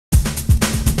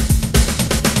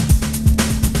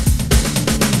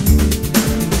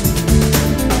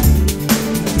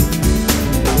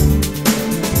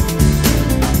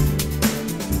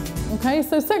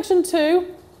section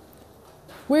 2,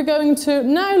 we're going to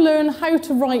now learn how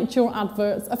to write your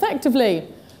adverts effectively.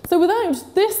 So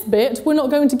without this bit, we're not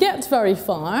going to get very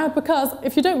far, because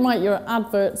if you don't write your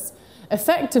adverts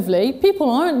effectively, people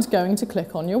aren't going to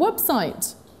click on your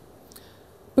website,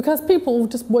 because people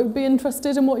just won't be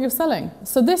interested in what you're selling.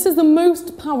 So this is the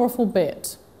most powerful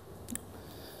bit.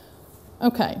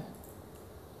 Okay.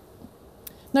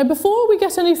 Now, before we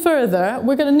get any further,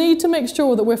 we're going to need to make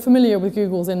sure that we're familiar with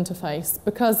Google's interface,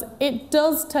 because it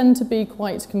does tend to be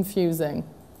quite confusing.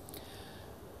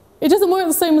 It doesn't work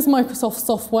the same as Microsoft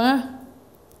software.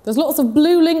 There's lots of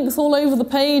blue links all over the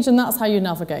page, and that's how you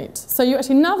navigate. So you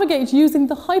actually navigate using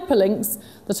the hyperlinks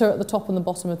that are at the top and the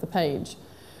bottom of the page.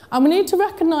 And we need to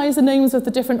recognise the names of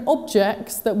the different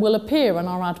objects that will appear in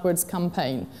our AdWords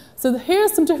campaign. So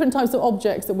here's some different types of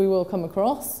objects that we will come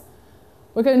across.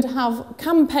 We're going to have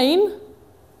campaign,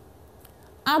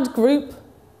 ad group,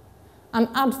 and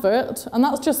advert, and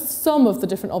that's just some of the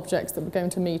different objects that we're going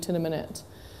to meet in a minute.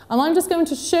 And I'm just going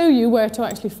to show you where to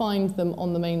actually find them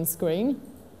on the main screen.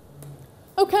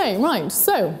 Okay, right,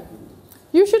 so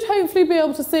you should hopefully be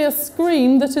able to see a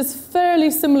screen that is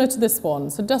fairly similar to this one.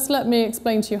 So just let me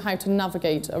explain to you how to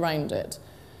navigate around it.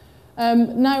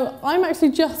 Now, I'm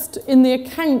actually just in the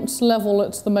account level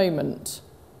at the moment.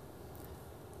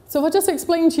 So if I just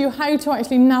explain to you how to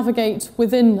actually navigate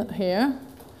within here.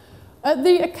 At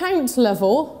the account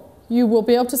level, you will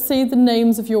be able to see the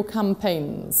names of your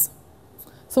campaigns.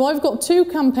 So I've got 2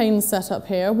 campaigns set up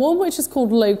here, one which is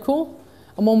called local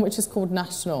and one which is called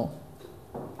national.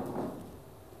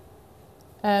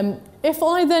 If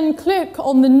I then click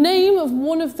on the name of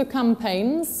one of the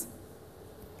campaigns,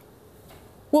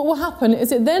 what will happen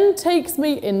is it then takes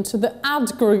me into the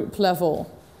ad group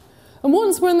level. And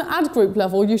once we're in the ad group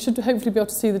level, you should hopefully be able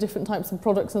to see the different types of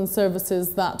products and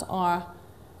services that are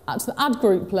at the ad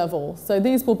group level. So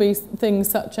these will be things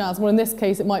such as, well, in this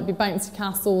case, it might be bouncy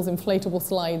castles, inflatable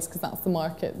slides, because that's the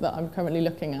market that I'm currently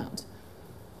looking at.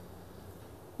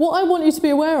 What I want you to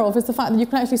be aware of is the fact that you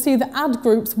can actually see the ad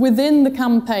groups within the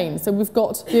campaign. So we've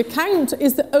got the account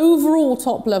is the overall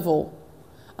top level.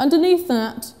 Underneath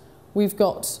that, we've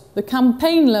got the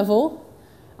campaign level,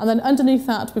 and then underneath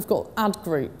that, we've got ad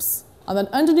groups. And then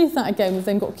underneath that again, we've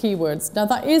then got keywords. Now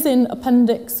that is in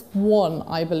Appendix 1,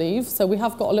 I believe. So we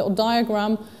have got a little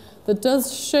diagram that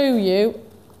does show you,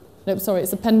 no, sorry,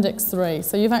 it's Appendix 3.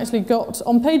 So you've actually got,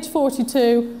 on page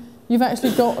 42, you've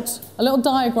actually got a little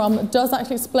diagram that does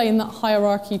actually explain that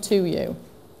hierarchy to you.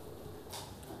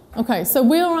 Okay, so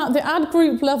we are at the ad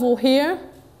group level here,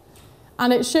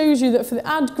 and it shows you that for the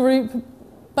ad group,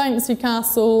 bouncy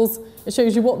castles, it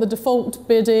shows you what the default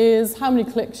bid is, how many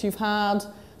clicks you've had,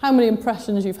 how many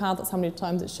impressions you've had, that's how many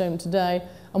times it's shown today,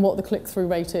 and what the click-through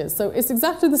rate is. So it's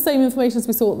exactly the same information as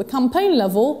we saw at the campaign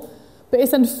level, but it's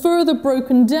then further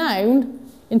broken down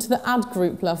into the ad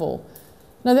group level.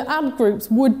 Now the ad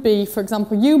groups would be, for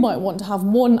example, you might want to have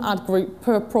 1 ad group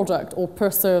per product or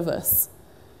per service.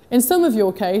 In some of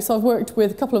your case, I've worked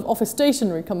with a couple of office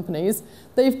stationery companies.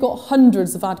 They've got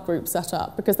hundreds of ad groups set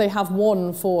up because they have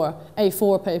one for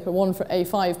A4 paper, one for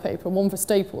A5 paper, one for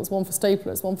staples, one for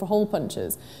staplers, one for hole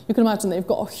punches. You can imagine they've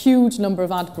got a huge number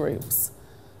of ad groups.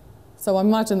 So I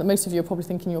imagine that most of you are probably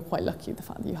thinking you're quite lucky, the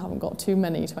fact that you haven't got too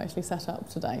many to actually set up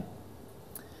today.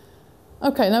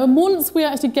 Okay, now once we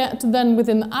actually get then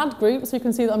within the ad group, so you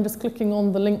can see that I'm just clicking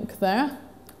on the link there,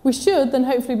 we should then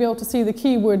hopefully be able to see the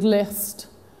keyword list,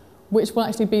 which will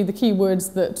actually be the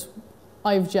keywords that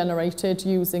I've generated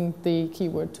using the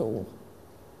keyword tool.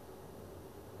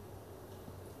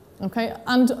 Okay,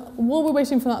 and while we're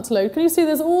waiting for that to load, can you see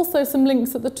there's also some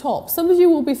links at the top? Some of you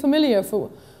will be familiar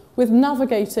with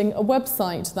navigating a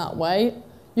website that way.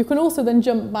 You can also then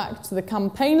jump back to the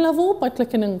campaign level by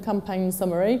clicking on campaign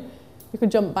summary. You can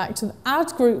jump back to the ad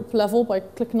group level by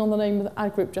clicking on the name of the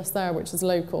ad group just there, which is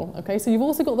local. Okay, so you've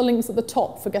also got the links at the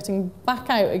top for getting back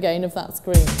out again of that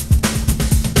screen.